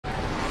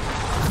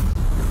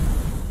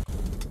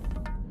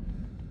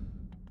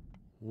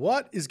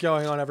What is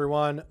going on,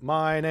 everyone?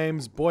 My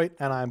name's Boit,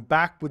 and I'm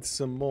back with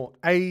some more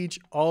Age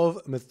of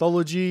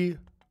Mythology.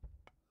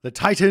 The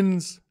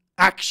Titans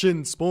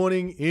action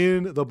spawning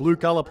in the blue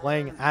color,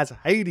 playing as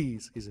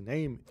Hades. His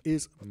name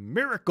is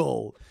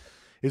Miracle.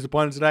 His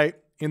opponent today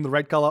in the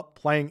red color,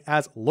 playing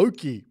as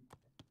Loki.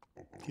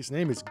 His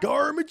name is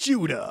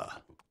GarMadjuda,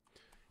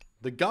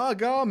 the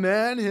Gaga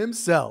man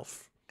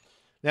himself.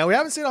 Now, we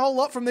haven't seen a whole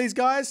lot from these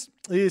guys.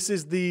 This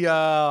is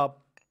the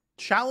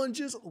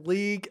Challengers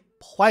League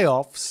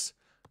playoffs.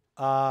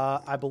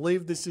 I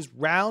believe this is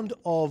round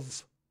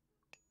of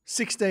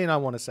 16, I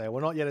want to say.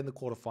 We're not yet in the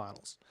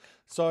quarterfinals.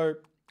 So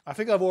I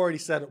think I've already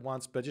said it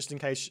once, but just in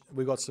case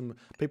we've got some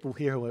people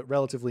here who are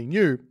relatively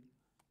new,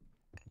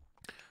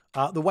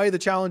 the way the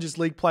Challengers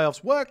League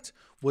playoffs worked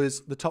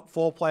was the top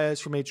 4 players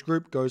from each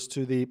group goes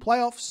to the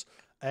playoffs,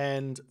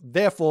 and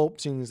therefore,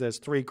 seeing as there's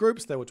 3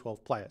 groups, there were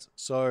 12 players.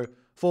 So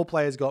 4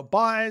 players got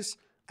buys,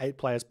 8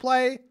 players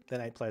play,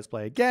 then 8 players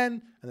play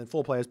again, and then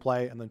 4 players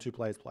play, and then 2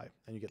 players play,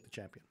 and you get the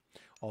champion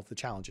of the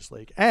Challengers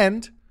League.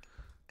 And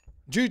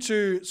due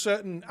to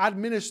certain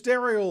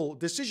administrative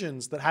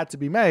decisions that had to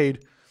be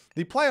made,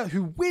 the player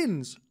who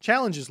wins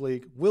Challengers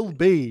League will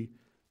be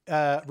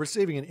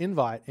receiving an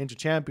invite into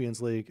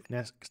Champions League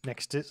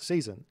next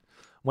season,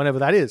 whenever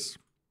that is.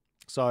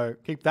 So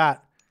keep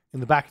that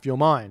in the back of your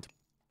mind.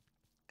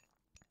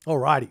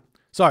 Alrighty.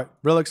 So,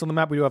 relics on the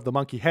map. We do have the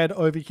monkey head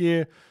over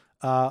here.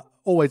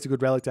 Always a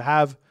good relic to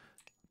have.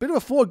 Bit of a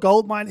 4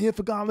 gold mine here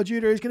for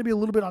GarMadjuda. He's going to be a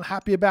little bit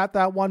unhappy about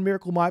that one.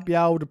 Miracle might be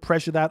able to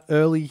pressure that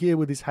early here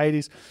with his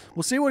Hades.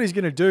 We'll see what he's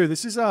going to do.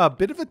 This is a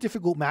bit of a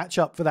difficult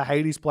matchup for the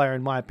Hades player,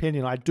 in my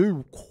opinion. I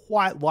do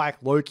quite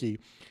like Loki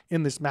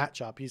in this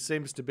matchup. He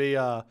seems to be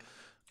a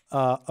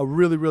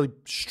really, really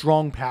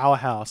strong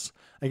powerhouse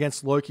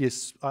against Loki,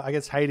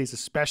 against Hades,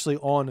 especially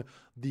on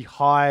the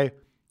high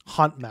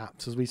hunt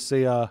maps, as we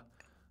see a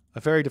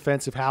very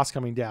defensive house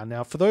coming down.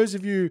 Now, for those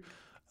of you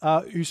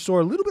who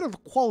saw a little bit of the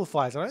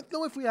qualifiers, I don't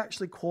know if we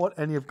actually caught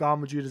any of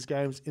GarMadjuda's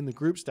games in the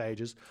group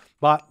stages,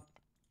 but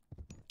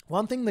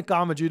one thing that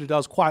GarMadjuda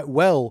does quite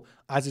well,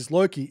 as is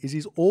Loki, is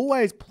he's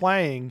always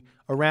playing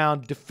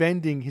around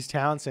defending his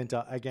town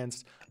center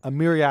against a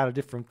myriad of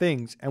different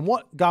things. And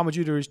what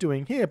GarMadjuda is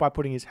doing here by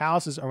putting his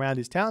houses around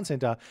his town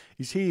center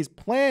is he is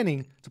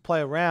planning to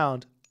play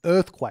around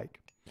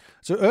Earthquake.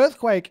 So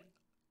Earthquake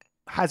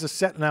has a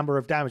set number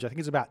of damage. I think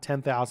it's about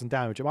 10,000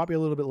 damage. It might be a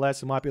little bit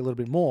less. It might be a little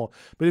bit more.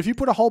 But if you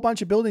put a whole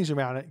bunch of buildings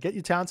around it, get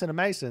your town center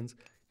masons,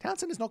 town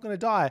center's not going to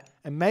die.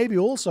 And maybe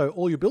also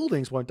all your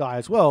buildings won't die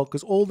as well,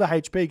 because all the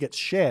HP gets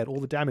shared. All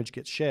the damage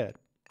gets shared.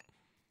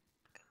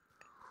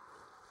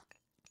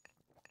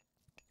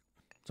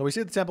 So we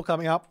see the temple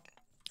coming up,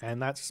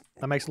 and that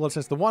makes a lot of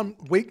sense. The one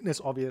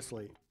weakness,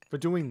 obviously, for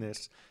doing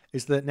this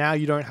is that now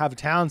you don't have a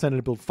town center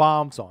to build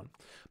farms on.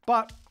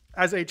 But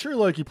as a true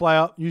Loki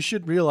player, you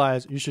should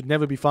realize you should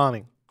never be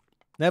farming.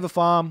 Never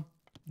farm,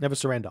 never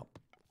surrender.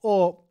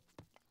 Or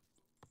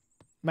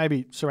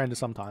maybe surrender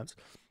sometimes.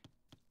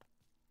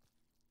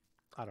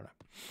 I don't know.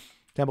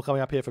 Temple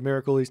coming up here for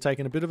Miracle. He's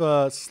taking a bit of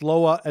a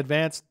slower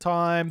advance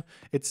time.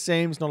 It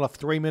seems not a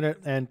 3-minute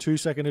and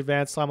 2-second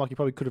advance time like he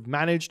probably could have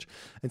managed.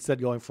 Instead,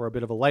 going for a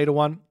bit of a later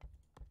one.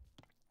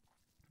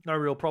 No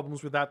real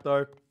problems with that,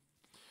 though.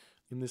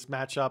 In this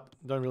matchup,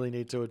 don't really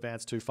need to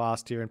advance too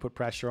fast here and put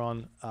pressure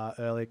on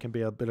early. It can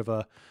be a bit of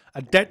a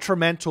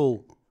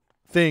detrimental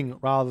thing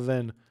rather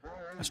than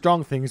a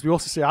strong thing. As we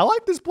also see, I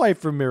like this play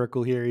from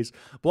Miracle here. He's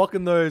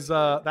blocking those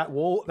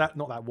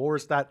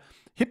that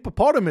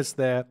hippopotamus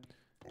there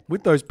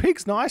with those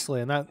pigs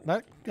nicely, and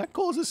that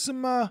causes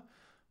some.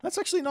 That's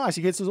actually nice.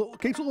 He keeps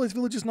all his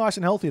villagers nice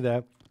and healthy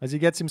there as he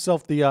gets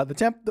himself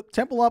the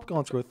temple up,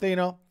 going through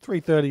Athena.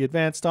 3:30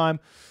 advance time.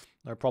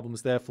 No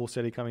problems there. Full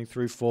steady coming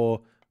through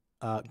for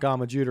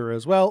GarMadjuda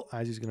as well,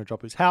 as he's going to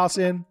drop his house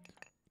in,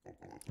 and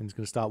he's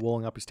going to start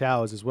walling up his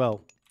towers as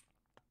well.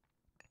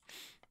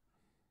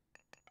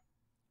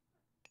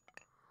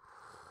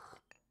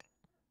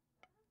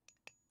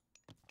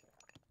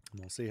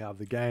 And we'll see how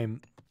the game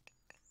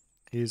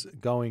is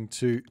going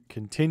to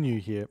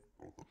continue here.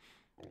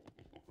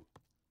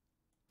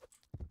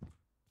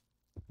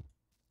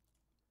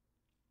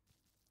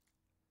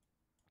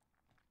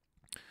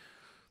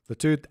 The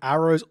 2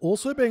 arrows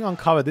also being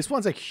uncovered. This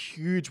one's a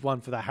huge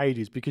one for the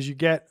Hades because you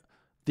get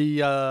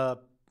the,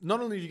 not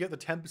only do you get the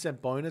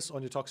 10% bonus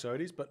on your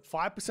Toxotes, but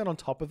 5% on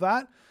top of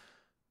that.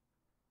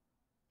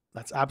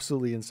 That's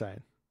absolutely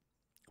insane.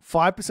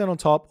 5% on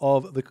top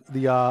of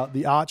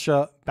the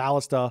Archer,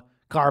 Ballista,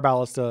 Car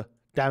Ballista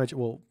damage.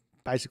 Well,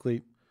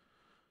 basically,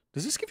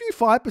 does this give you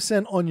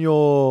 5% on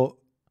your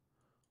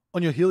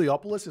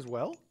Heliopolis as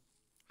well?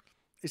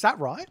 Is that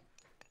right?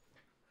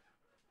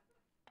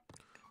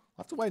 I'll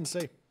have to wait and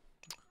see.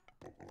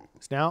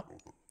 So now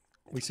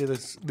we see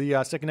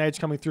the second age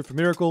coming through for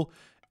Miracle.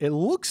 It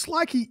looks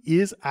like he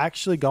is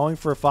actually going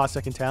for a fast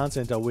second town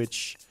center,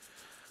 which,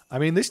 I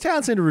mean, this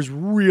town center is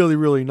really,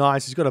 really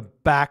nice. He's got a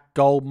back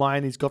gold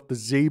mine. He's got the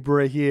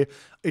zebra here.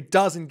 It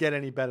doesn't get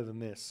any better than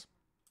this.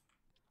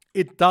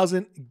 It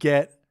doesn't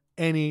get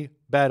any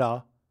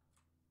better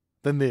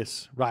than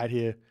this right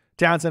here.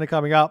 Town center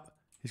coming up.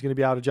 He's going to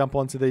be able to jump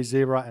onto these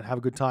zebra and have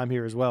a good time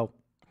here as well.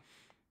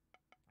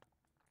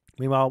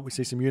 Meanwhile, we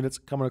see some units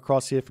coming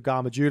across here for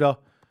GarMadjuda.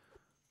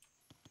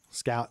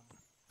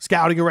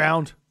 Scouting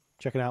around,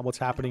 checking out what's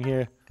happening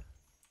here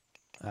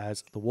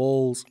as the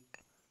walls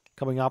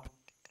coming up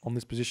on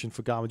this position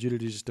for GarMadjuda to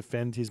just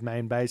defend his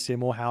main base here.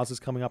 More houses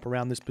coming up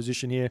around this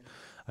position here.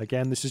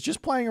 Again, this is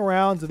just playing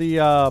around the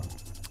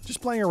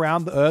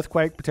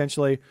earthquake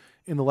potentially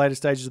in the later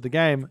stages of the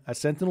game. As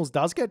Sentinels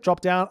does get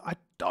dropped down. I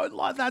don't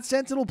like that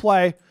Sentinel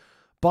play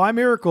by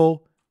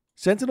Miracle.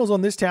 Sentinels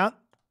on this town.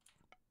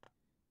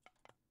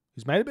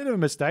 He's made a bit of a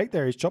mistake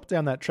there. He's chopped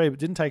down that tree, but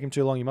didn't take him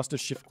too long. He must have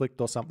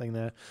shift-clicked or something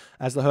there.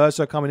 As the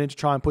Herso coming in to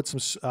try and put some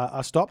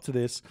a stop to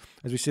this.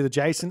 As we see the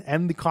Jason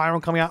and the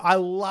Chiron coming out. I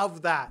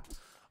love that.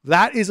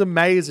 That is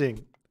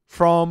amazing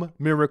from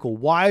Miracle.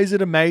 Why is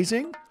it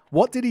amazing?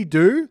 What did he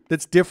do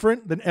that's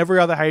different than every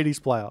other Hades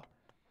player?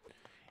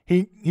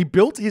 He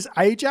built his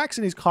Ajax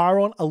and his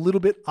Chiron a little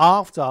bit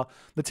after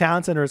the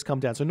town center has come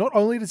down. So not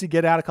only does he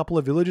get out a couple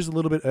of villages a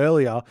little bit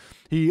earlier,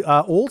 he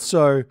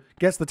also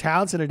gets the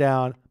town center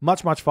down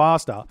much, much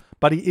faster.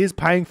 But he is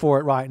paying for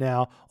it right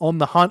now on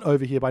the hunt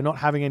over here by not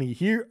having any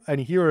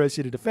heroes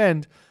here to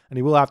defend. And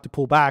he will have to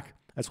pull back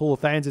as Hall of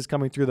Thanes is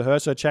coming through the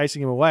Herso,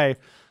 chasing him away.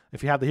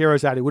 If he had the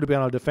heroes out, he would have been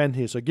able to defend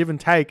here. So give and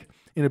take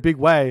in a big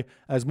way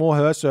as more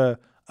Herso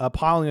are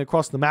piling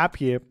across the map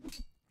here.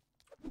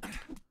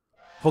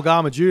 For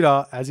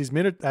GarMadjuda, as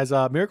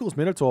Miracle's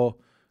Minotaur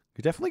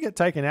could definitely get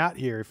taken out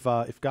here if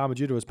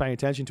GarMadjuda was paying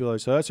attention to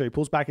those Herso. He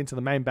pulls back into the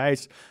main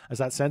base as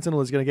that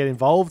Sentinel is going to get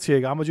involved here.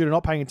 GarMadjuda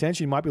not paying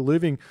attention. He might be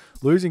losing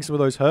some of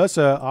those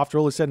Herso after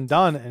all is said and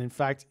done. And in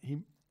fact,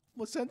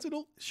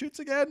 Sentinel shoots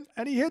again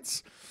and he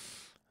hits.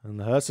 And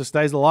the Herso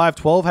stays alive.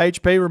 12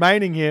 HP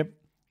remaining here.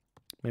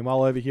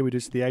 Meanwhile, over here, we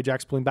just see the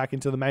Ajax pulling back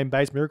into the main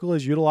base. Miracle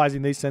is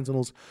utilizing these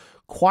Sentinels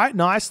quite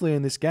nicely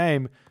in this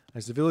game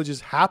as the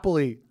villagers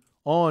happily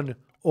on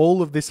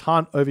all of this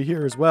hunt over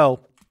here as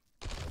well.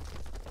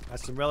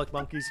 As some Relic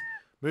Monkeys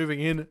moving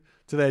in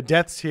to their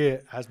deaths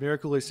here, as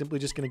Miracle is simply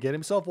just going to get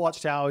himself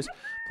watchtowers,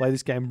 play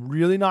this game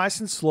really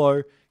nice and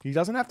slow. He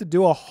doesn't have to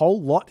do a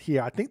whole lot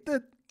here. I think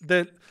that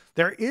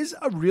there is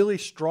a really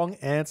strong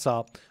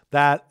answer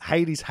that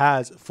Hades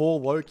has for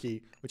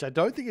Loki, which I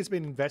don't think has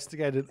been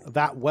investigated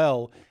that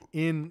well,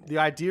 in the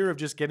idea of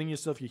just getting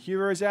yourself your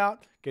heroes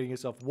out, getting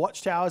yourself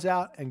watchtowers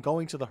out, and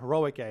going to the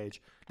heroic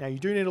age. Now, you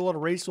do need a lot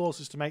of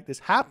resources to make this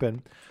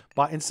happen,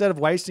 but instead of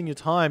wasting your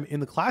time in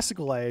the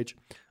classical age,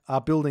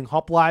 building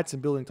hoplites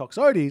and building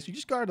Toxotes, you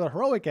just go to the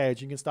heroic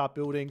age. You can start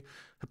building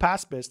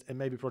Hypaspist and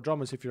maybe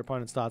Prodromus if your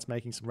opponent starts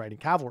making some raiding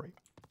cavalry.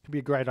 It could be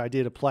a great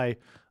idea to play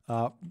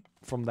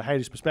from the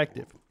Hades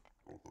perspective.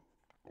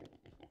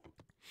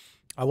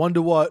 I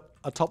wonder what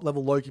a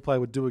top-level Loki player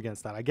would do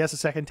against that. I guess a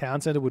second town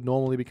center would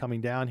normally be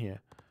coming down here.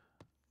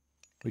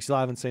 We still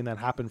haven't seen that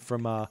happen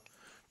from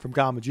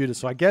GarMadjuda.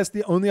 So I guess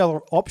the only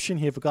other option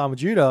here for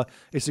GarMadjuda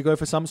is to go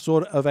for some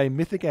sort of a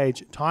Mythic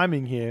Age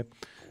timing here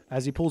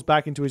as he pulls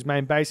back into his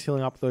main base,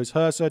 healing up those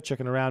Herso,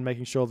 checking around,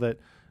 making sure that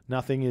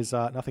nothing is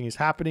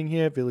happening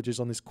here. Villagers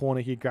on this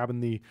corner here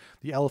grabbing the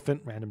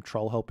elephant. Random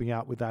troll helping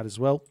out with that as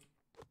well.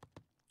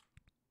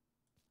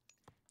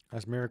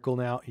 As Miracle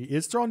now, he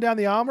is throwing down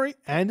the armory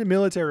and a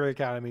military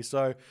academy.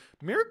 So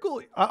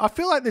Miracle, I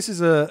feel like this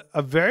is a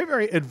very,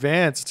 very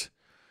advanced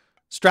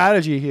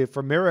strategy here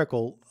for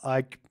Miracle.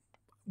 Like,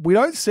 we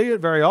don't see it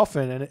very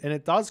often, and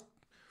it's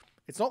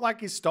not like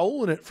he's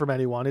stolen it from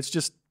anyone. It's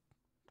just,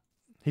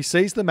 he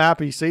sees the map,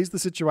 he sees the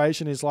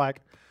situation, he's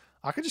like,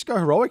 I could just go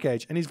heroic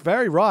age. And he's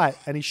very right,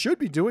 and he should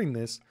be doing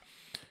this.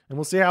 And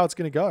we'll see how it's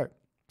going to go.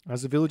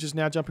 As the villagers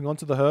now jumping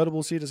onto the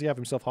herdables here, does he have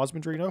himself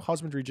husbandry? No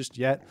husbandry just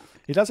yet.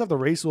 He does have the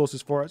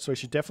resources for it, so he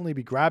should definitely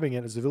be grabbing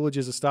it as the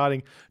villagers are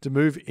starting to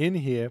move in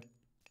here.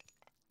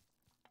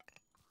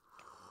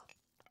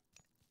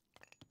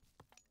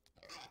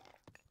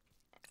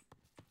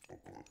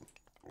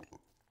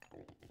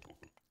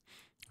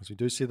 As we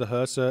do see the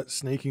Herso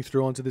sneaking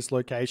through onto this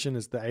location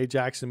as the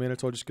Ajax and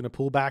Minotaur just going to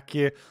pull back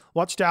here.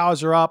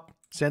 Watchtowers are up.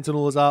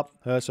 Sentinel is up.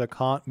 Herso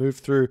can't move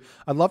through.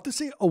 I'd love to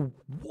see a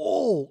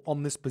wall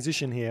on this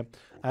position here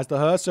as the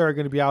Herso are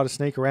going to be able to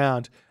sneak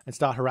around and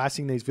start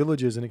harassing these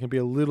villagers, and it can be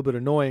a little bit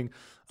annoying.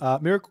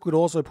 Miracle could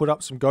also put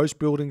up some ghost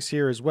buildings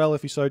here as well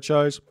if he so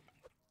chose,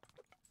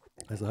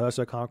 as the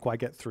Herso can't quite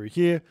get through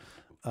here.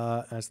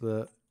 As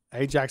the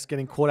Ajax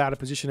getting caught out of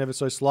position ever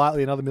so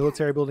slightly. Another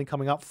military building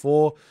coming up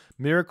for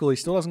Miracle. He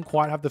still doesn't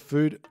quite have the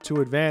food to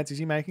advance. Is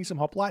he making some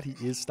hoplite? He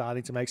is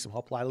starting to make some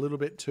hoplite. A little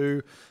bit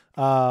too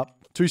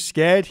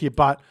scared here.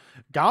 But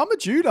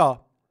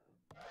GarMadjuda,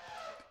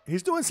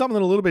 he's doing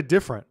something a little bit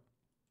different.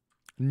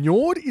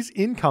 Njord is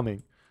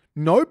incoming.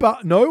 No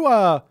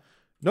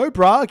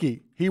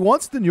Bragi. He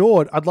wants the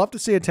Njord. I'd love to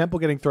see a temple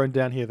getting thrown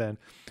down here then.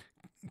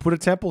 Put a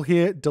temple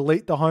here.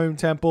 Delete the home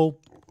temple.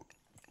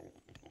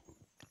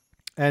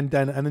 And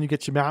then you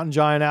get your mountain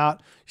giant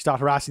out. You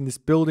start harassing this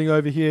building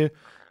over here.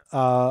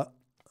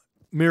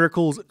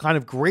 Miracle's kind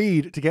of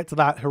greed to get to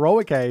that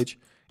heroic age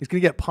is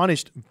going to get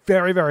punished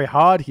very, very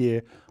hard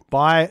here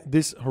by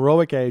this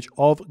heroic age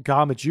of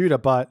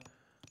GarMadjuda. But,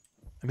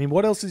 I mean,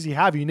 what else does he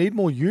have? You need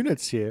more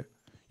units here.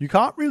 You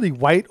can't really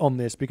wait on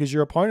this because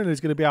your opponent is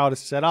going to be able to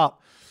set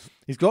up.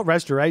 He's got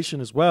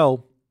restoration as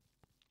well.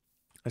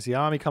 As the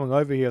army coming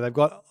over here, they've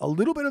got a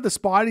little bit of the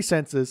spidey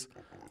senses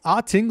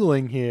are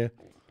tingling here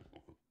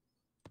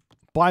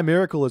by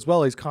Miracle as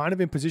well. He's kind of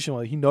in position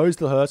where he knows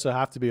the Hersa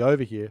have to be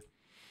over here.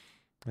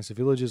 As the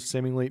villagers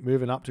seemingly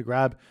moving up to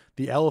grab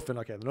the elephant.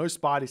 Okay, no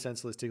spidey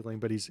sense is tingling,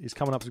 but he's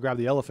coming up to grab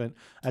the elephant.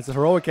 As the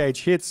heroic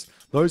age hits,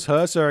 those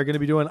Hersa are going to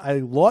be doing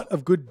a lot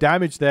of good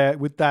damage there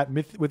with that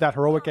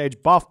heroic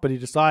age buff, but he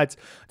decides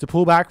to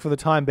pull back for the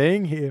time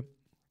being here.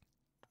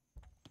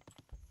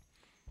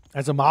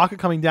 As a marker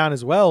coming down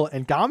as well,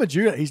 and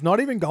GarMadjuda, he's not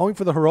even going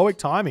for the heroic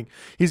timing.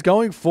 He's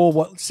going for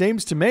what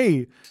seems to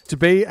me to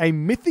be a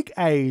mythic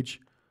age.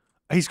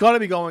 He's got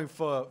to be going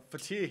for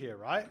tier here,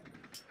 right?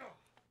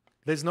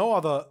 There's no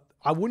other.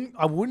 I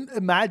wouldn't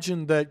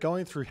imagine that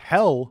going through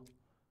hell,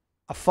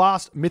 a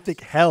fast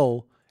mythic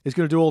hell, is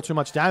going to do all too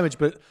much damage.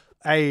 But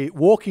a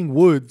Walking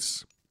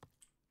Woods,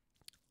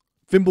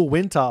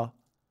 Fimbulwinter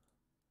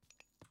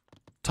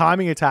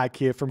timing attack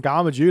here from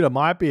GarMadjuda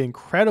might be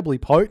incredibly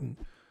potent.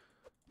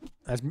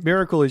 As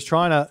Miracle is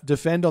trying to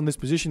defend on this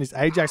position, his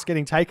Ajax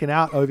getting taken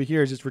out over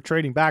here as it's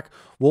retreating back.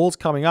 Walls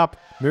coming up.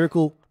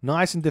 Miracle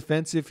nice and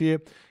defensive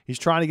here. He's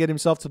trying to get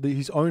himself to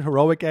his own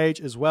heroic age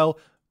as well.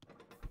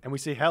 And we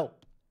see hell.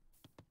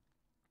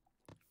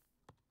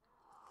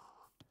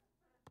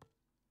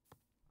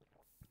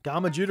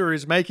 GarMadjuda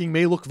is making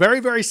me look very,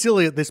 very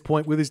silly at this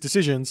point with his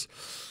decisions.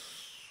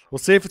 We'll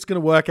see if it's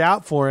going to work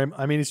out for him.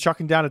 I mean, he's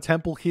chucking down a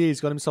temple here.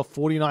 He's got himself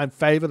 49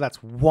 favor.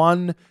 That's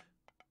 1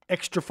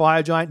 extra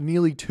fire giant,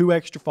 nearly 2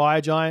 extra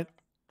fire giant.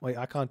 Wait,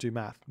 I can't do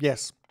math.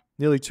 Yes,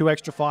 nearly 2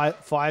 extra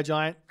fire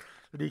giant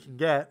that he can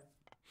get.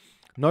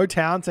 No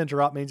town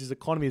center up means his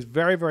economy is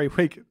very, very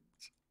weak.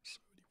 So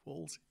many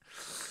walls.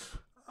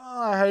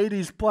 Oh, I hate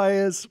these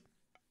players.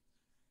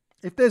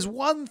 If there's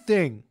one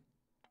thing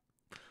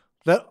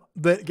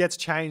that gets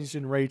changed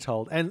and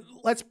retold, and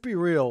let's be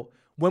real,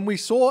 when we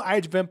saw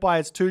Age of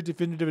Empires 2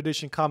 Definitive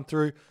Edition come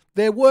through,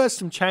 there were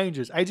some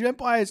changes. Age of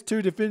Empires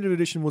 2 Definitive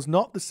Edition was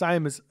not the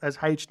same as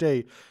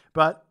HD.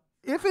 But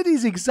if it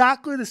is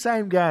exactly the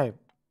same game,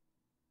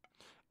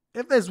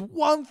 if there's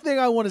one thing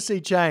I want to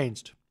see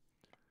changed,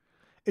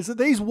 it's that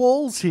these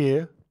walls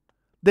here,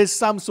 there's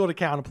some sort of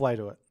counterplay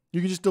to it. You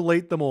can just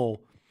delete them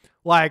all.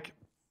 Like,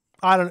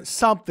 I don't know,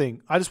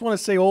 something. I just want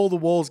to see all the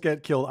walls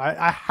get killed.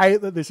 I hate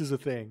that this is a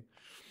thing.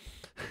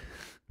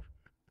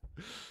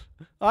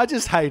 I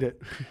just hate it.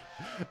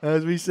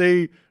 As we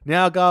see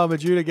now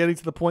GarMadjuda getting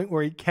to the point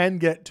where he can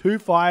get 2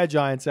 fire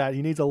giants out.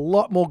 He needs a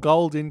lot more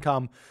gold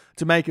income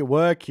to make it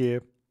work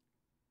here.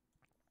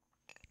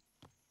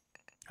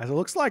 As it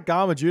looks like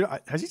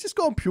GarMadjuda, has he just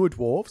gone pure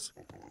dwarves?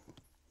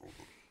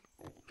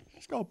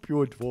 He's gone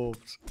pure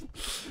dwarves.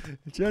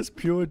 Just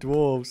pure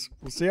dwarves.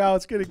 We'll see how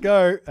it's going to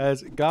go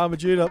as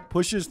GarMadjuda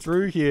pushes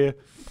through here.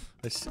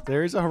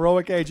 There is a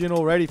heroic age in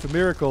already for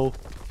Miracle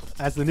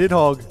as the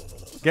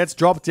Nidhogg gets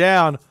dropped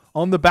down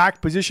on the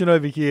back position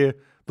over here.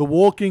 The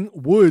Walking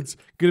Woods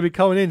going to be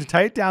coming in to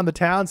take down the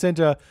town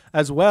center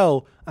as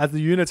well as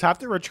the units have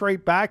to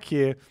retreat back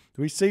here.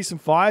 We see some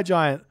fire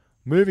giant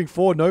moving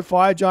forward. No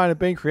fire giant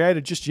being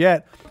created just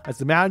yet as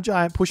the mountain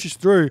giant pushes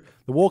through.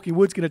 The Walking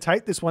Woods going to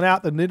take this one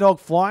out. The Nidhogg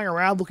flying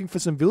around looking for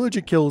some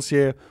villager kills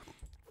here.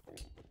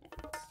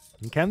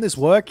 And can this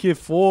work here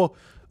for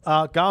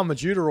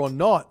GarMadjuda or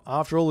not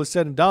after all is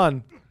said and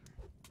done?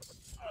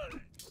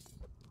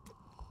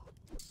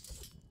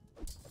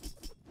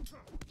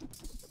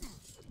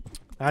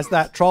 As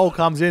that troll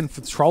comes in for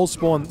troll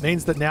spawn,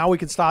 means that now we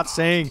can start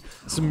seeing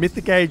some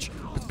mythic age,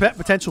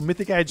 potential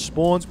mythic age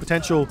spawns,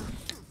 potential,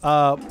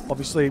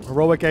 obviously,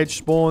 heroic age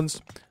spawns.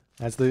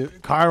 As the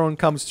Chiron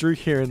comes through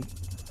here, and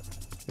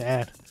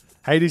man,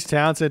 Hades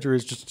Town Center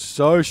is just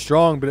so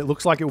strong, but it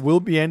looks like it will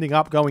be ending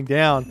up going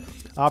down.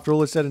 After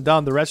all is said and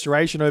done, the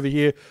restoration over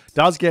here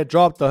does get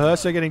dropped. The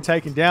Hersa getting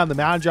taken down. The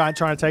Mountain Giant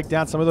trying to take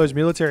down some of those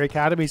military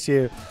academies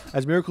here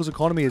as Miracle's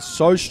economy is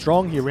so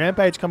strong here.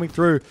 Rampage coming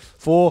through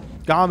for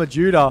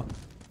GarMadjuda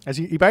as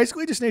he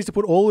basically just needs to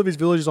put all of his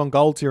villages on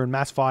gold tier and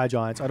mass fire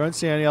giants. I don't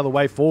see any other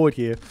way forward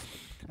here.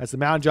 As the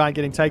Mountain Giant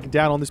getting taken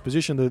down on this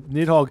position, the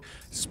Nidhogg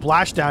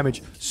splash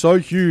damage so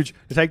huge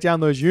to take down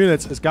those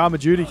units as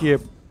GarMadjuda here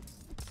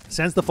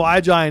sends the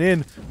Fire Giant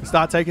in to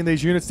start taking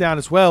these units down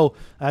as well.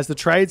 As the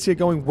trades here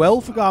going well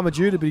for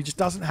GarMadjuda, but he just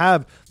doesn't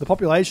have the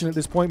population at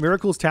this point.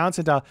 Miracle's Town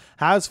Center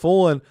has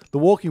fallen. The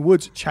Walking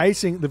Woods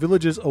chasing the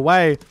villagers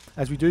away.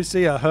 As we do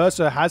see a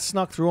Hersa has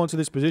snuck through onto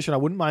this position. I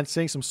wouldn't mind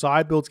seeing some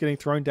side builds getting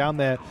thrown down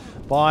there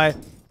by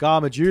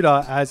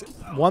GarMadjuda, as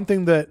one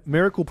thing that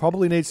Miracle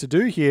probably needs to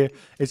do here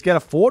is get a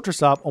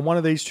fortress up on one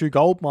of these 2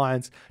 gold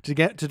mines to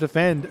get to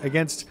defend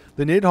against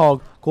the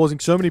Nidhogg, causing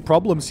so many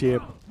problems here.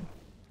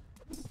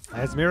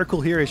 As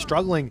Miracle here is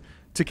struggling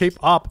to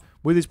keep up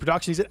with his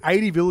production. He's at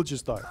 80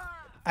 villages though.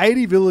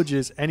 80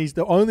 villages, and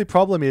the only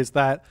problem is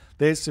that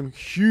there's some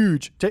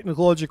huge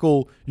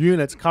technological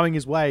units coming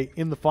his way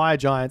in the Fire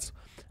Giants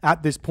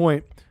at this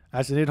point.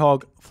 as the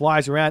Nidhogg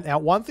flies around. Now,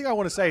 one thing I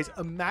want to say is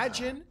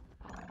imagine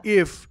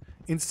if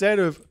instead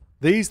of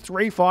these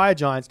 3 Fire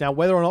Giants, now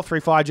whether or not 3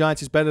 Fire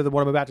Giants is better than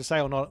what I'm about to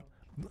say or not,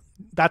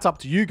 that's up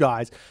to you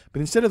guys. But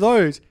instead of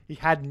those, he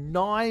had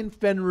 9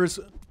 Fenris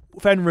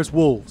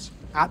Wolves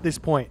at this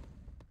point.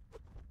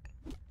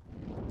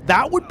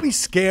 That would be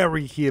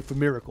scary here for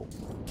Miracle.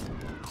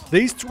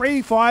 These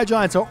 3 Fire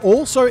Giants are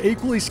also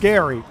equally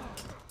scary.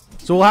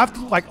 So we'll have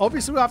to, like,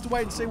 obviously we'll have to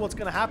wait and see what's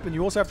going to happen.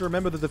 You also have to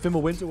remember that the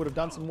Fimbulwinter would have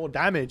done some more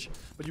damage,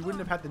 but you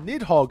wouldn't have had the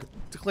Nidhogg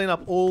to clean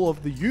up all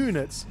of the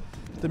units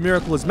that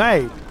Miracle has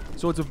made.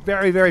 So it's a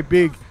very, very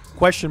big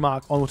question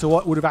mark on to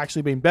what would have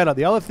actually been better.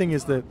 The other thing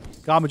is that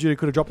GarMadjuda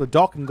could have dropped the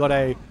dock and got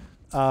a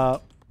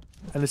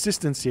an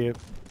assistance here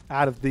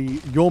out of the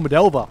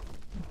Jormadelva.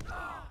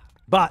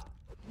 But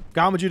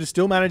GarMadjuda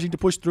still managing to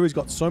push through. He's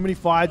got so many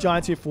Fire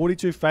Giants here.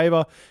 42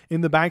 favor in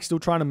the bank. Still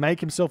trying to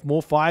make himself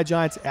more Fire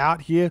Giants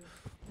out here.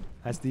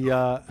 As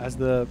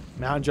the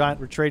Mountain Giant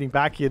retreating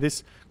back here.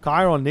 This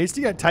Chiron needs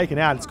to get taken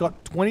out. It's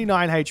got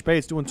 29 HP.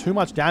 It's doing too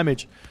much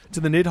damage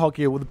to the Nidhogg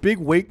here. Well, the big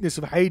weakness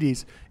of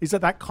Hades is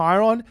that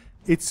Chiron,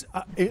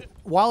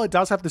 while it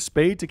does have the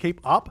speed to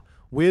keep up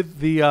with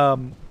the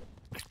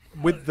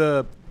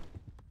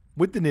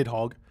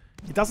Nidhogg,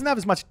 it doesn't have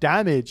as much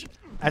damage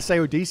as, say,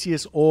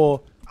 Odysseus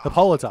or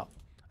Hippolyta.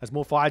 As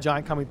more Fire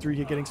Giant coming through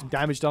here, getting some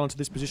damage done onto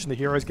this position. The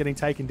hero's getting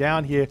taken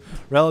down here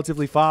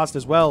relatively fast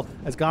as well,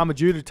 as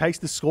GarMadjuda takes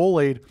the score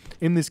lead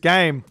in this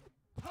game.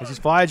 As his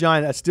Fire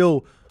Giant are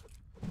still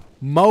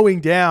mowing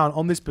down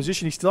on this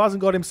position. He still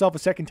hasn't got himself a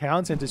second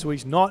town center, so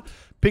he's not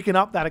picking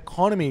up that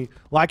economy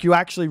like you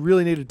actually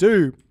really need to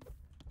do.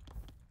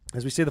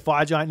 As we see the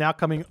Fire Giant now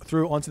coming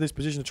through onto this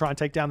position to try and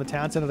take down the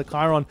town center. The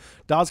Chiron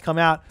does come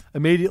out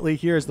immediately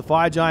here as the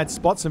Fire Giant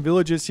spots some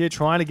villagers here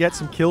trying to get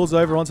some kills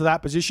over onto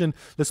that position.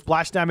 The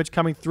splash damage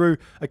coming through.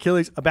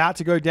 Achilles about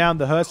to go down.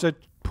 The Herser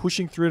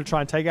pushing through to try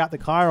and take out the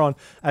Chiron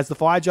as the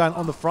Fire Giant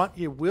on the front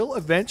here will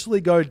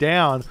eventually go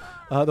down,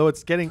 though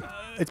it's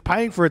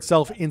paying for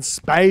itself in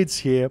spades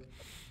here.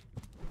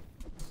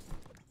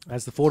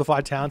 As the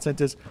fortified town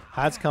centers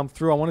has come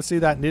through. I want to see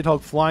that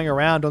Nidhogg flying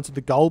around onto the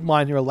gold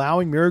mine here,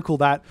 allowing Miracle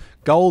that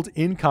gold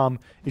income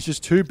is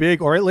just too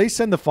big, or at least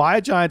send the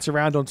Fire Giants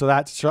around onto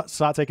that to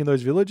start taking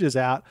those villagers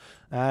out.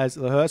 As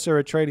the Herser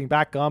are trading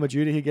back,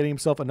 GarMadjuda here getting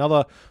himself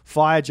another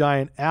Fire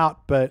Giant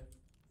out, but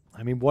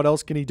I mean, what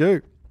else can he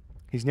do?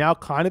 He's now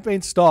kind of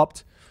been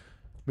stopped.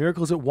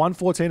 Miracle's at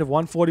 114 of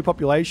 140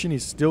 population.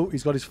 He's got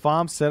his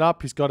farm set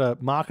up. He's got a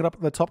market up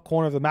at the top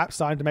corner of the map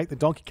starting to make the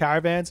donkey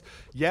caravans.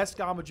 Yes,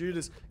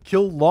 GarMadjuda's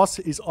kill loss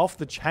is off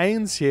the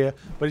chains here,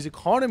 but his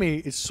economy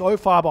is so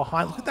far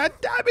behind. Look at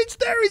that damage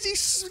there as he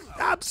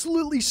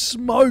absolutely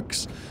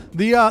smokes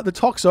the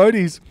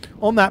Toxotes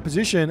on that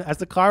position as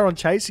the Chiron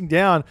chasing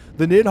down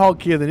the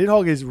Nidhogg here. The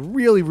Nidhogg is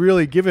really,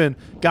 really giving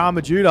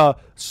GarMadjuda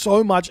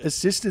so much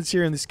assistance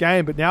here in this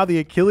game, but now the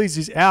Achilles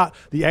is out,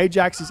 the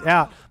Ajax is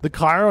out, the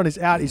Chiron is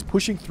out. He's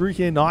pushing through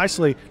here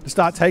nicely to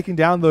start taking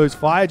down those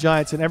Fire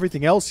Giants and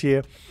everything else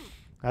here.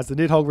 As the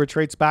Nidhogg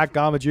retreats back,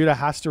 GarMadjuda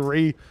has to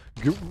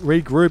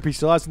regroup. He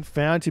still hasn't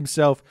found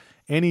himself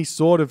any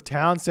sort of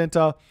town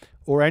center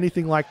or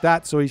anything like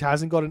that, so he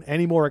hasn't gotten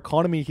any more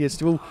economy here.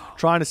 Still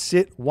trying to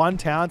sit one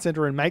town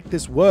center and make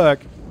this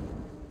work.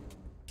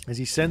 As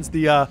he sends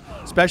the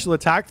special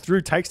attack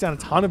through, takes down a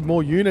ton of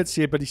more units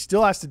here, but he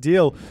still has to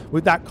deal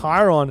with that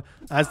Chiron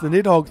as the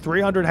Nidhogg,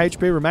 300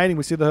 HP remaining.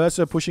 We see the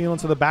Herser pushing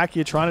onto the back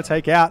here, trying to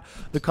take out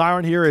the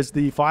Chiron here as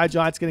the Fire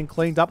Giants getting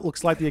cleaned up.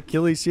 Looks like the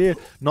Achilles here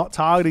not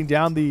targeting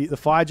down the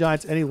Fire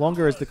Giants any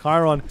longer as the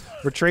Chiron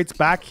retreats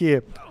back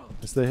here.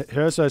 As the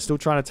Herser is still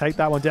trying to take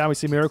that one down. We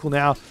see Miracle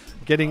now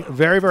getting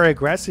very, very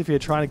aggressive here,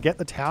 trying to get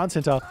the town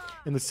center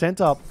in the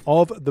center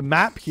of the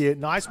map here.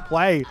 Nice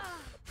play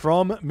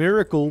from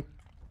Miracle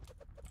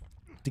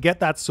to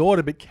get that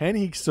sorted, but can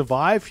he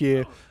survive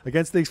here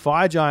against these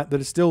Fire Giant that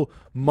are still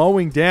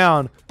mowing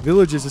down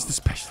villages as the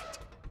special...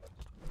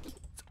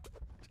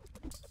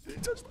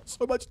 It does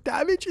so much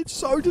damage. It's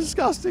so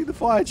disgusting. The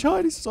Fire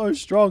Giant is so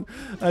strong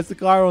as the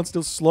Chiron's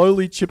still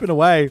slowly chipping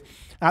away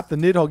at the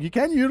Nidhogg. You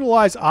can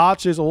utilize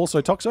archers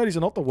also. Toxotes are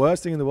not the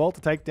worst thing in the world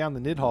to take down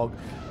the Nidhogg.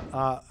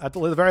 At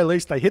the very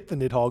least, they hit the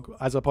Nidhogg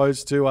as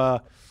opposed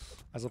to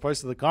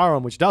the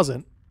Chiron, which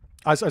doesn't.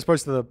 As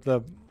opposed to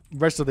the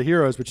rest of the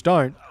heroes, which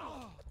don't.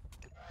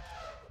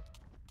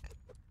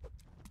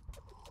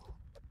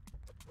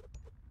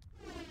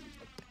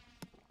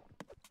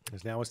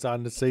 As now we're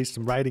starting to see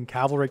some raiding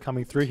cavalry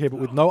coming through here, but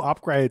with no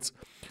upgrades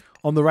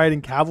on the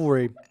raiding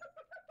cavalry,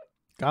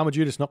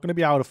 GarMadjuda's not going to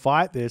be able to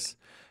fight this.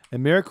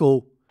 And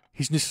Miracle,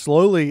 he's just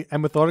slowly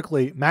and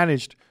methodically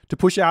managed to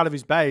push out of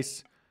his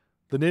base.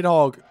 The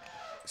Nidhogg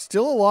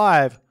still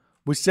alive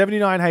with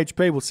 79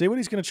 HP. We'll see what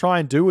he's going to try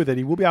and do with it.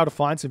 He will be able to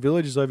find some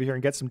villages over here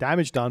and get some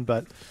damage done,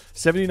 but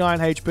 79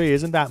 HP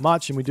isn't that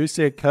much. And we do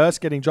see a curse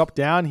getting dropped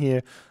down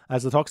here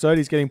as the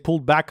Toxotes getting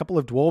pulled back. A couple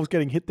of dwarves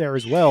getting hit there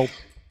as well.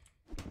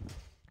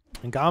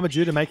 And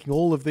GarMadjuda making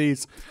all of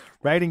these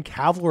raiding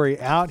cavalry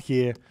out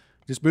here,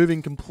 just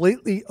moving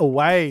completely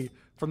away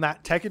from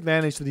that tech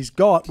advantage that he's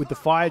got with the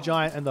Fire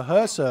Giant and the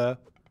Herser.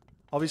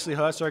 Obviously,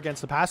 Herso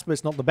against the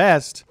pacifist, not the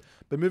best.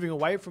 But moving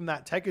away from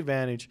that tech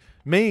advantage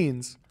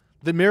means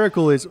the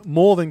Miracle is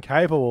more than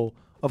capable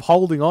of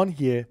holding on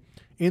here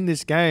in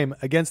this game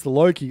against the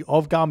Loki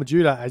of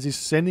GarMadjuda as he's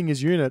sending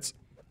his units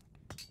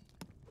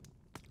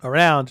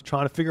around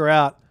trying to figure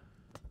out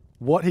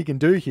what he can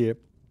do here.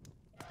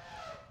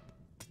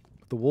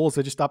 The walls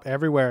are just up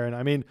everywhere. And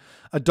I mean,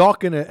 a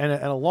dock and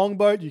a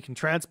longboat, you can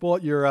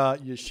transport your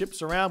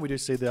ships around. We do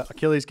see the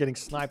Achilles getting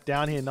sniped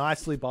down here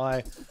nicely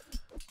by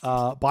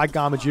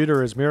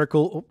GarMadjuda as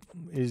Miracle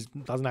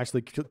doesn't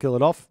actually kill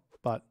it off,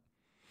 but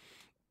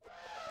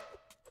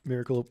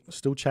Miracle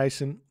still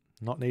chasing,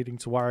 not needing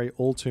to worry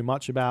all too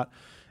much about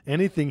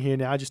anything here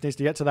now. Just needs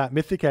to get to that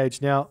Mythic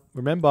Age. Now,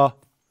 remember,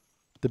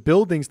 the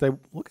buildings,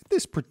 look at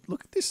this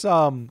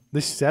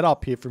this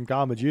setup here from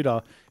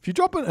GarMadjuda. If you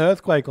drop an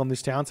earthquake on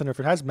this town center, if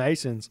it has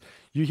masons,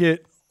 you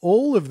hit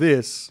all of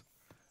this,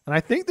 and I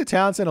think the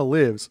town center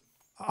lives.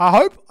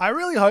 I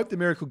really hope the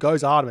Miracle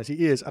goes Artemis.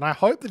 He is, and I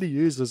hope that he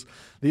uses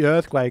the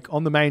earthquake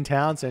on the main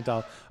town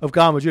center of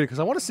GarMadjuda because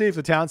I want to see if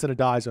the town center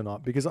dies or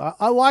not. Because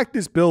I like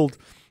this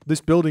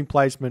building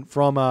placement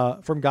from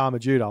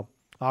GarMadjuda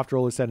after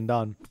all is said and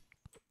done.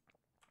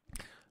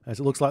 As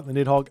it looks like the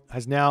Nidhogg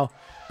has now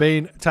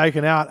been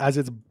taken out as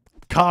its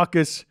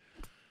carcass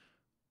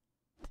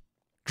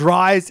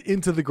dries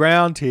into the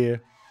ground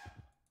here.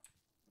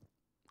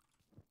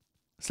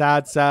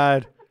 Sad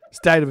state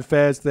of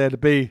affairs there to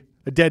be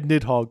a dead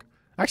Nidhogg.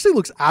 Actually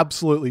looks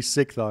absolutely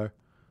sick though.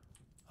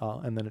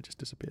 And then it just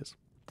disappears.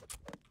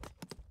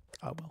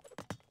 Oh well.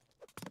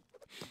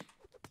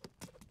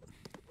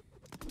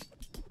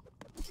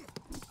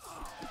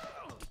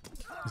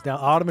 Now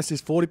Artemis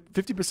is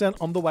 50%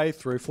 on the way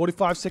through.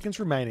 45 seconds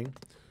remaining.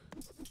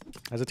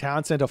 As a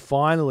town center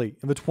finally,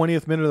 in the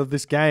 20th minute of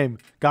this game,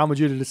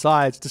 GarMadjuda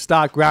decides to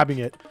start grabbing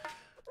it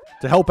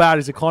to help out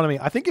his economy.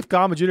 I think if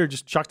GarMadjuda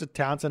just chucked a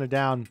town center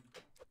down,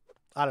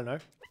 I don't know,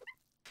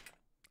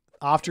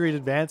 after he'd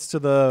advanced to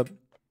the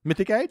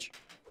Mythic Age,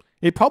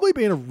 he'd probably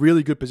be in a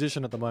really good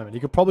position at the moment. He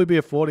could probably be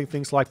affording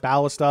things like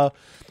Ballista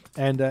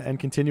and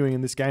continuing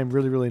in this game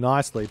really, really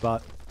nicely,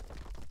 but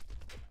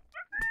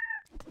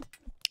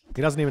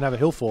he doesn't even have a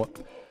hill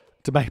fort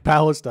to make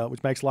Ballista,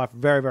 which makes life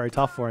very, very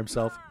tough for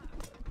himself.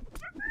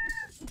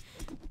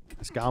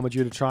 This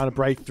GarMadjuda trying to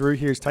break through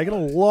here. He's taking a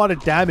lot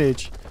of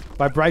damage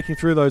by breaking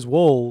through those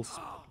walls.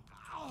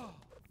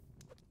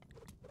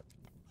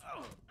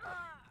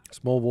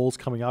 Small walls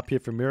coming up here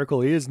from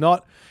Miracle. He is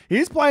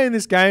playing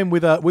this game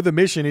with a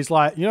mission. He's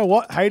like, you know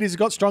what? Hades has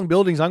got strong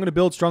buildings. I'm going to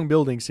build strong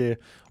buildings here.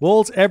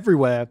 Walls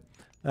everywhere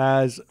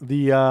as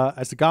the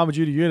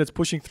GarMadjuda units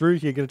pushing through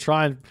here, going to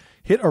try and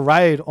hit a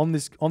raid on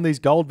these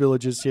gold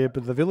villages here.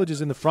 But the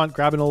villagers in the front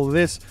grabbing all of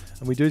this,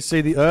 and we do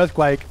see the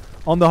earthquake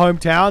on the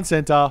hometown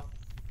center.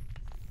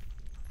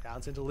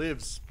 Town center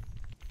lives.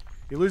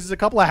 He loses a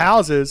couple of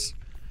houses.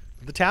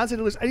 The town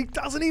center lives, and he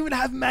doesn't even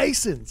have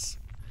masons.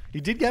 He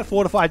did get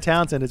fortified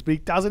town centers, but he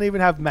doesn't even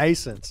have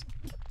masons.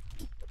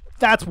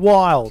 That's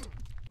wild.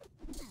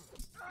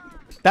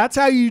 That's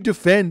how you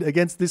defend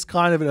against this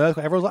kind of an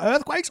earthquake. Everyone's like,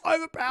 earthquake's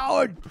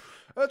overpowered.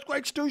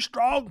 Earthquake's too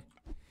strong.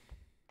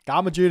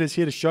 GarMadjuda is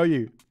here to show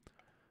you.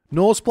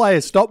 Norse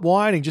players, stop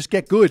whining. Just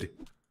get good.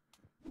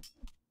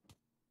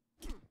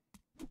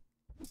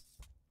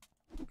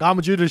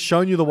 GarMadjuda has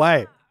shown you the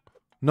way.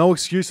 No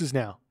excuses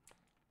now.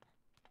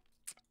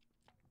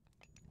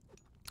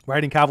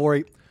 Raiding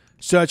cavalry.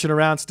 Searching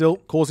around still,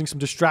 causing some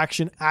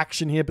distraction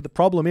action here. But the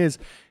problem is,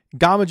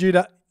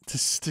 GarMadjuda,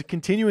 to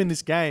continue in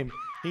this game,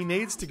 he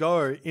needs to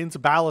go into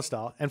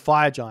Ballista and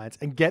Fire Giants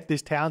and get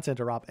this town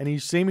center up. And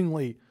he's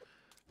seemingly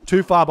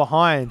too far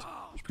behind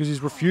because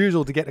his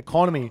refusal to get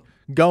economy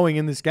going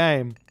in this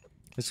game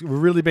has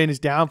really been his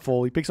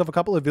downfall. He picks off a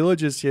couple of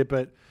villages here,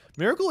 but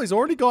Miracle has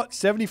already got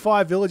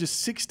 75 villages,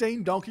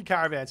 16 donkey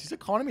caravans. His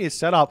economy is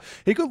set up.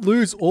 He could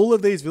lose all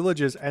of these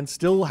villages and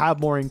still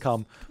have more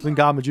income than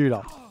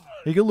GarMadjuda.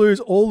 He could lose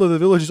all of the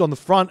villages on the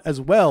front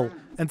as well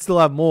and still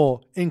have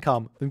more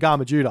income than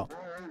GarMadjuda.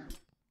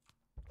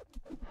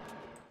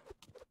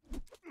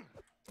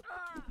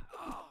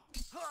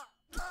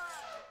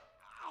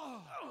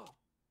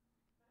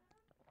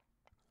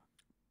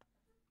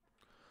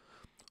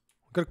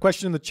 Got a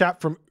question in the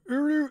chat from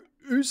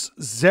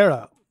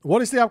Zera.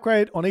 What is the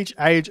upgrade on each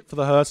age for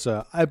the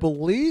Herso? I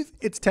believe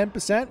it's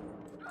 10%.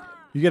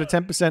 You get a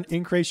 10%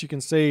 increase. You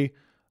can see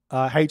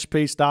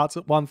HP starts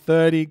at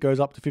 130, goes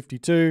up to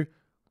 52,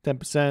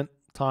 10%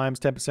 times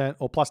 10%,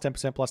 or plus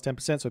 10% plus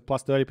 10%, so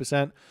plus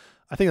 30%.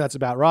 I think that's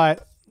about right.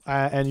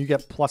 And you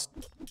get plus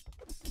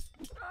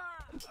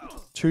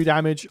 2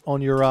 damage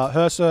on your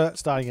Herso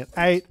starting at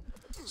 8.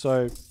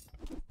 So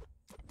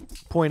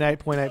 0.8,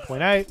 0.8,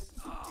 0.8.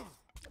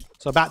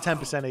 So about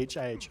 10% each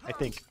age, I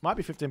think. Might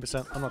be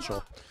 15%, I'm not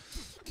sure.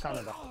 Can't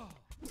remember.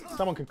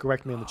 Someone can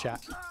correct me in the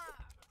chat.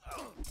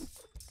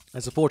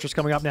 There's a fortress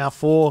coming up now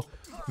for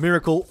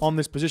Miracle on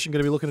this position.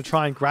 Going to be looking to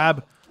try and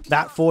grab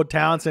that forward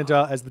town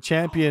center as the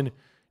champion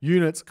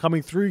units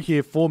coming through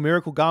here for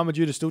Miracle.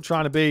 GarMadjuda still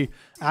trying to be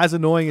as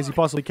annoying as he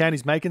possibly can.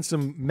 He's making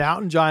some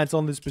mountain giants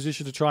on this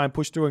position to try and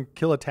push through and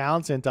kill a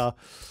town center.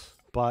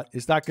 But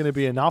is that going to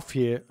be enough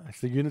here?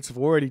 As the units have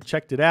already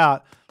checked it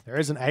out. There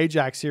is an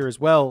Ajax here as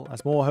well,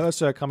 as more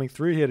Herso coming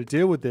through here to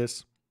deal with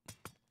this.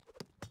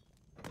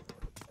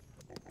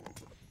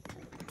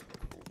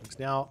 Looks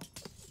now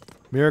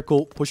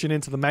Miracle pushing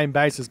into the main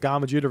base as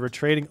GarMadjuda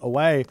retreating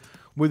away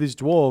with his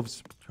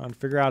dwarves, trying to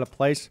figure out a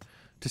place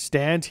to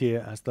stand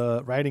here as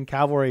the raiding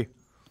cavalry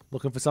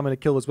looking for something to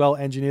kill as well.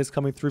 Engineers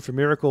coming through for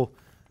Miracle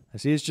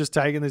as he is just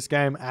taking this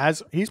game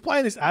as he's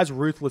playing this as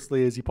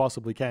ruthlessly as he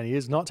possibly can. He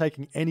is not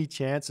taking any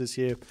chances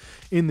here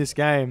in this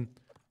game.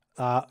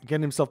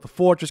 Getting himself the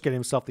fortress, getting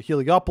himself the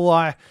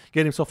Heliopoli,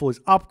 getting himself all his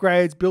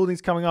upgrades,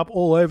 buildings coming up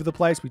all over the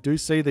place. We do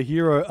see the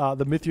hero,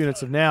 the myth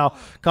units have now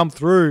come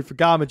through for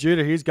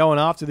GarMadjuda. He's going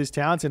after this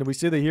town center. We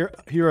see the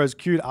heroes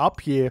queued up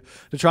here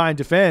to try and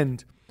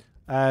defend.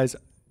 As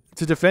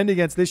to defend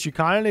against this, you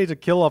kind of need to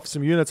kill off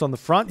some units on the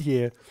front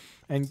here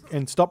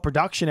and stop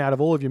production out of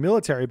all of your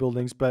military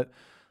buildings. But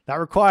that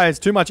requires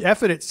too much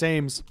effort, it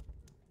seems,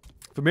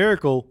 for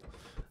Miracle.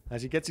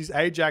 As he gets his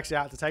Ajax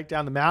out to take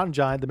down the Mountain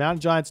Giant. The Mountain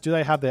Giants, do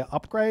they have their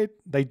upgrade?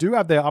 They do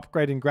have their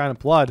upgrade in Ground and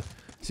Blood.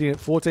 Seeing at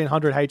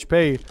 1400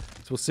 HP. So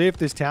we'll see if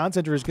this town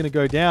center is going to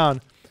go down.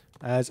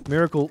 As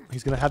Miracle,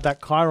 he's going to have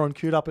that Chiron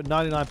queued up at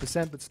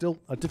 99%, but still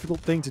a difficult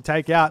thing to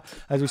take out.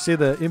 As we see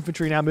the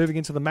infantry now moving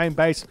into the main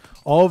base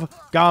of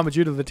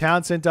GarMadjuda, the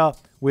town center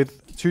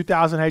with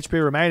 2000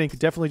 HP remaining. Could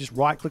definitely just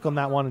right-click on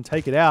that one and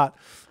take it out.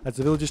 As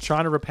the villagers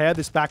trying to repair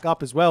this back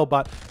up as well.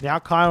 But now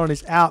Chiron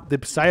is out. The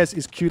Psaeus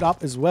is queued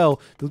up as well.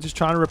 Villagers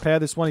trying to repair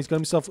this one. He's got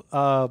himself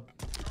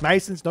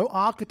masons. No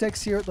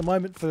architects here at the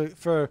moment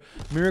for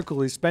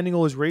Miracle. He's spending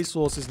all his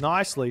resources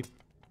nicely.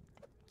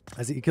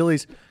 As the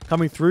Achilles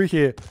coming through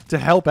here to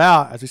help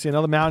out. As we see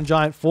another Mountain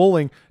Giant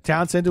falling.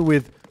 Town Center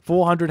with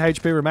 400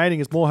 HP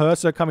remaining. As more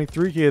Herso coming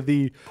through here.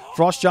 The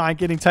Frost Giant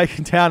getting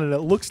taken down. And it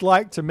looks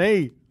like to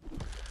me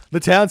the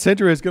Town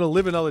Center is going to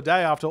live another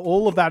day after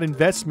all of that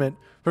investment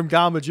from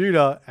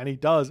GarMadjuda. And he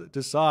does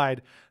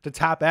decide to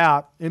tap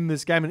out in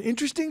this game. An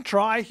interesting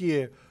try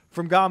here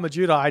from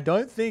GarMadjuda. I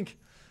don't think...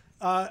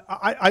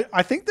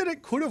 I think that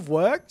it could have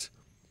worked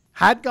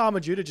had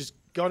GarMadjuda just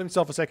got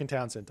himself a second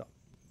Town Center.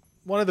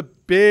 One of the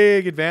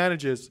big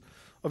advantages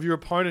of your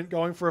opponent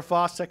going for a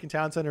fast second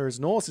town center as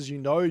Norse is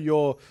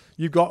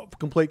you've got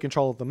complete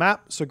control of the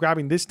map. So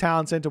grabbing this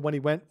town center when he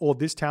went, or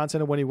this town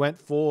center when he went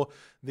for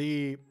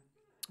the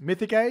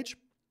Mythic Age,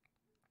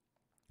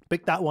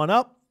 pick that one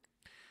up,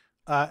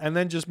 and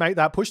then just make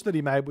that push that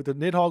he made with the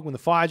Nidhogg and the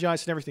Fire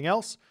Giants and everything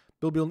else,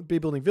 be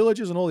building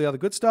villages and all the other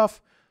good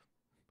stuff.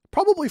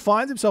 Probably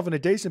finds himself in a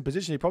decent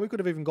position. He probably could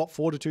have even got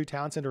 4-2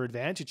 town center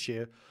advantage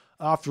here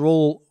after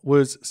all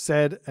was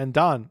said and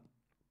done.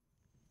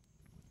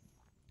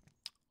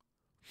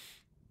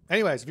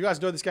 Anyways, if you guys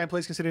enjoyed this game,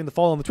 please consider hitting the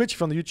follow on the Twitch. If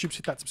you're on the YouTube,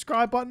 hit that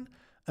subscribe button.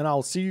 And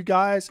I'll see you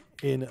guys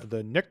in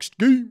the next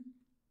game.